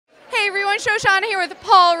everyone, Shoshana here with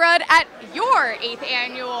Paul Rudd at your 8th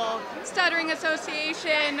annual Stuttering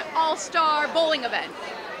Association All-Star Bowling event.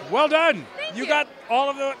 Well done. Thank You you. got all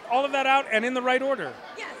of that out and in the right order.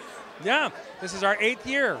 Yes. Yeah, this is our 8th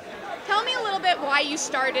year. Tell me a little bit why you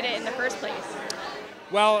started it in the first place.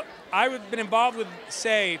 Well, I've been involved with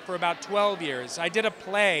SAY for about 12 years. I did a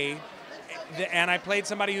play and I played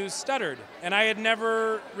somebody who stuttered. And I had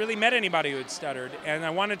never really met anybody who had stuttered. And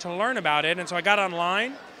I wanted to learn about it. And so I got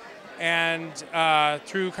online and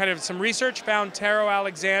through kind of some research found Taro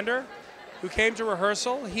Alexander, who came to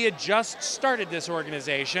rehearsal. He had just started this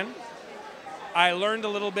organization. I learned a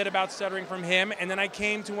little bit about stuttering from him, and then I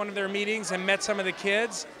came to one of their meetings and met some of the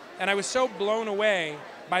kids, and I was so blown away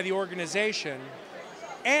by the organization.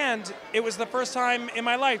 And it was the first time in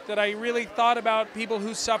my life that I really thought about people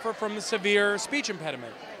who suffer from a severe speech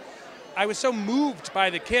impediment. I was so moved by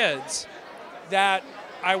the kids that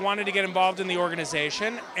I wanted to get involved in the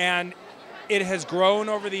organization, and it has grown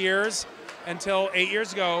over the years until 8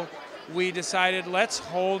 years ago. We decided let's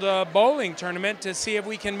hold a bowling tournament to see if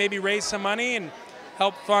we can maybe raise some money and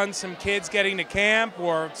help fund some kids getting to camp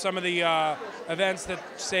or some of the events that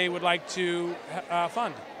SAY would like to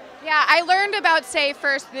fund. Yeah, I learned about SAY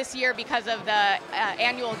first this year because of the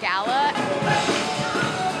annual gala.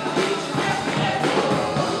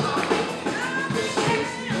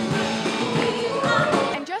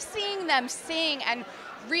 And just seeing them sing and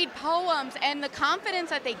read poems and the confidence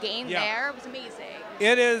that they gained there was amazing.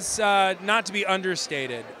 It is not to be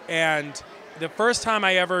understated. And the first time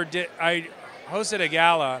I hosted a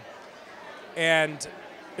gala, and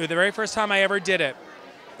it was the very first time I ever did it,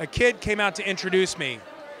 a kid came out to introduce me.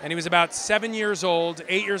 And he was about 7 years old,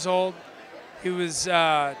 8 years old. He was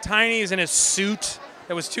tiny, he was in a suit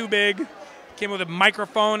that was too big. Came with a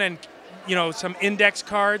microphone and some index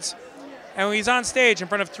cards. And he's on stage in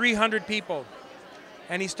front of 300 people.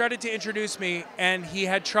 And he started to introduce me, and he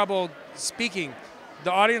had trouble speaking.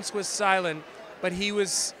 The audience was silent, but he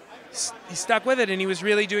stuck with it, and he was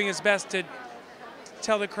really doing his best to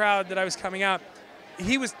tell the crowd that I was coming out.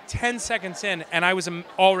 He was 10 seconds in, and I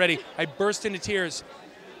burst into tears.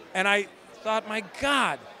 And I thought, my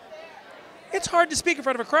God, it's hard to speak in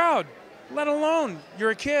front of a crowd, let alone you're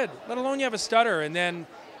a kid, let alone you have a stutter. And then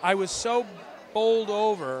I was so bowled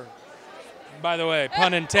over, by the way,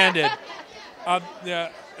 pun intended, of the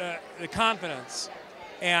confidence.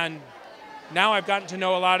 And now I've gotten to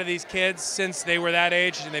know a lot of these kids since they were that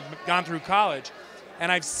age and they've gone through college.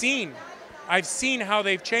 And I've seen how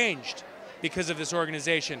they've changed because of this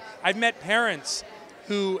organization. I've met parents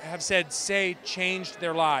who have said SAY changed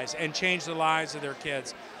their lives and changed the lives of their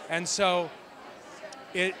kids. And so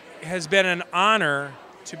it has been an honor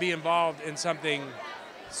to be involved in something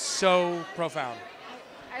so profound.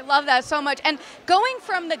 I love that so much. And going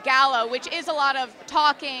from the gala, which is a lot of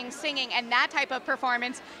talking, singing, and that type of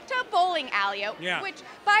performance, to a bowling alley, which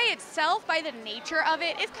by itself, by the nature of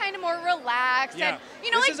it, is kind of more relaxed. Yeah.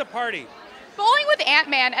 And, this is a party. Bowling with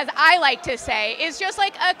Ant-Man, as I like to say, is just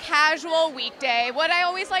like a casual weekday, what I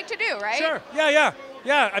always like to do, right? Sure,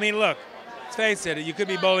 yeah. I mean, look, let's face it, you could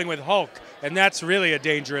be bowling with Hulk, and that's really a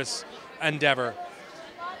dangerous endeavor.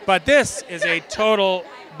 But this is a total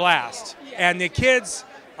blast. And the kids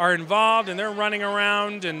are involved, and they're running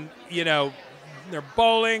around, and, they're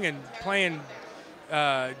bowling and playing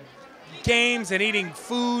games and eating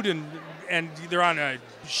food, and they're on a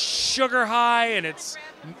sugar high, and it's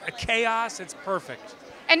a chaos. It's perfect.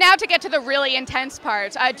 And now to get to the really intense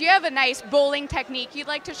parts, do you have a nice bowling technique you'd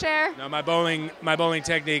like to share? No, my bowling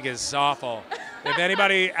technique is awful. If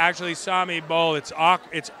anybody actually saw me bowl, it's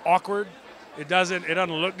awkward. It doesn't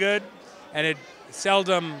look good, and it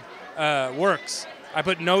seldom works. I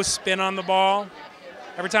put no spin on the ball.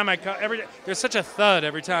 Every time there's such a thud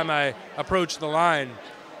every time I approach the line,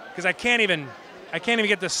 because I can't even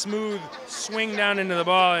get the smooth swing down into the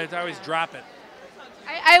ball. I always drop it.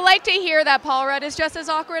 I like to hear that Paul Rudd is just as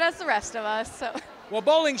awkward as the rest of us. So. Well,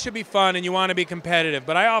 bowling should be fun and you want to be competitive,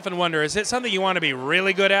 but I often wonder, is it something you want to be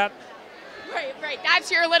really good at? Right.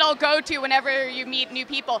 That's your little go-to whenever you meet new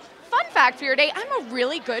people. Fun fact for your day, I'm a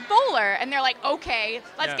really good bowler. And they're like, okay,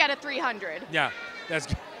 let's get a 300. Yeah, that's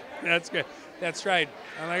good. That's right.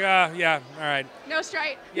 I'm like, yeah, all right. No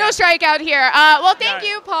strikeout here. Well, thank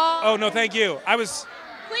you, Paul. Oh, no, thank you. Please.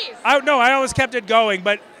 I always kept it going,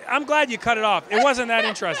 but I'm glad you cut it off. It wasn't that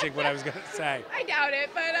interesting what I was going to say. I doubt it,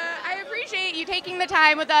 but I appreciate you taking the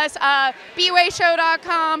time with us.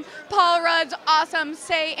 bwaySHO.com, Paul Rudd's awesome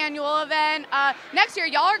SAY annual event. Next year,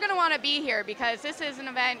 y'all are going to want to be here because this is an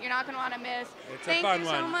event you're not going to want to miss. It's a fun one. Thank you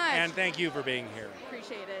so much. And thank you for being here.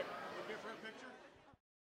 Appreciate it.